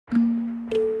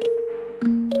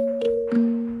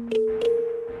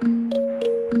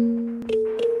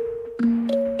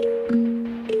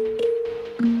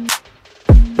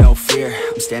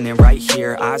standing right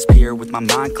here, eyes peer with my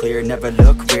mind clear. Never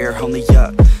look rear, only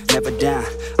up, never down.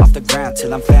 Off the ground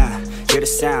till I'm found. Hear the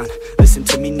sound, listen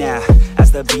to me now.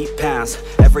 As the beat pounds,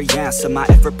 every ounce of my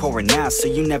effort pouring out. So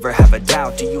you never have a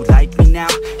doubt, do you like me now?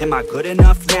 Am I good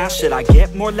enough now? Should I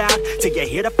get more loud till you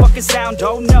hear the fucking sound?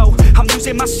 Oh no, I'm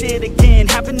losing my shit again,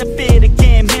 having to fit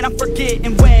again. Man, I'm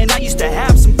forgetting when I used to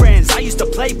have some friends. I used to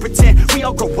play pretend, we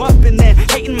all grow up and then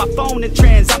hating my phone and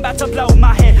trends. I'm about to blow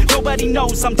my head, nobody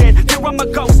knows I'm dead. Fear I'm a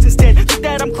ghost instead, think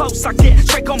that I'm close, I get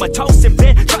straight comatose in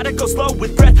bed. Try to go slow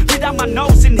with breath, breathe out my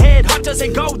nose and head. Heart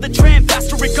doesn't go the trend,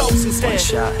 faster it goes instead. One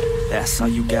shot, that's all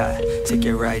you got, take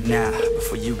it right now,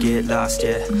 before you get lost,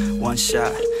 yeah. One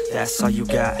shot, that's all you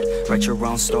got, write your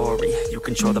own story, you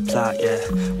control the plot, yeah.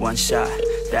 One shot,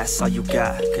 that's all you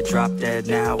got, could drop dead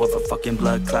now of a fucking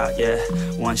blood clot, yeah.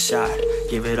 One shot,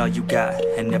 give it all you got,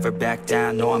 and never back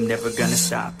down, no I'm never gonna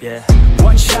stop, yeah.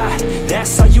 One shot,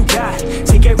 that's all you got,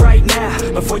 take it right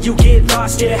now, before you get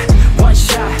lost, yeah. One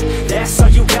shot, that's all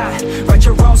you got, write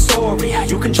your own story,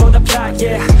 you control the plot,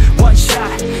 yeah. One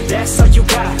shot, that's all you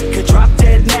got, could drop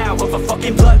dead now of a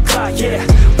fucking blood clot, yeah.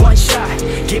 One shot,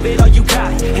 give it all you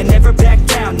got, and never back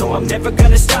down, no I'm never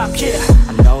gonna stop, yeah.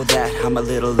 I know that I'm a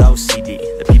little OCD,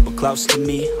 the people close to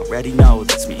me already know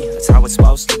that's me. That's how it's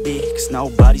supposed to be, cause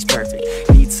nobody's perfect.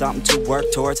 Need something to work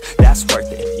towards, that's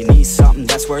worth it. You need something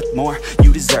that's worth more,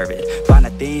 you deserve it. Find a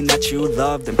thing that you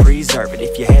love, then preserve it.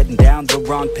 If you're heading down the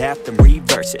wrong path, then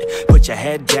reverse it. Put your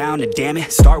head down and damn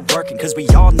it, start working. Cause we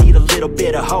all need a little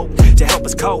bit of hope to help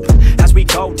us cope as we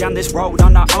go down this road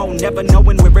on our own, never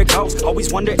knowing where it goes.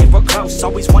 Always wonder if we're close,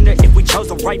 always wonder if we chose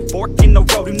the right fork in the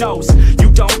road. Who knows?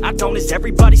 You don't, I don't, is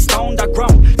everybody stoned? I've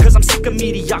grown, cause I'm sick of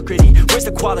mediocrity. Where's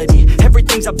the quality?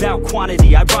 Everything's about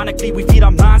quantity. Ironically, we feed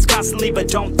our minds constantly, but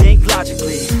don't think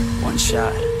logically. One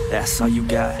shot, that's all you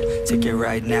got, take it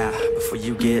right now, before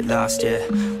you get lost, yeah.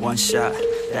 One shot,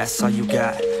 that's all you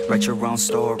got, write your own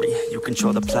story, you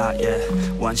control the plot, yeah.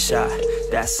 One shot,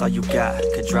 that's all you got,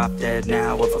 could drop dead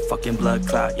now of a fucking blood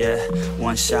clot, yeah.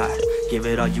 One shot, give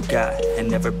it all you got, and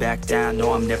never back down,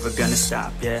 no I'm never gonna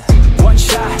stop, yeah. One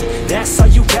shot, that's all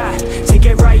you got, take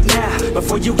it right now,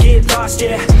 before you get lost,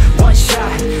 yeah. One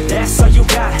shot, that's all you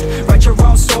got, write your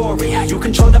own story, you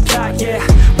control the plot, yeah.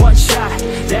 One shot,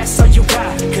 that's all you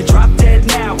got, could drop dead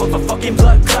now of a fucking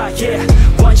blood clot, yeah.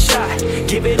 One shot,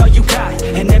 give it all you got,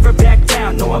 and never back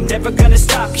down, no I'm never gonna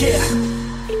stop, yeah.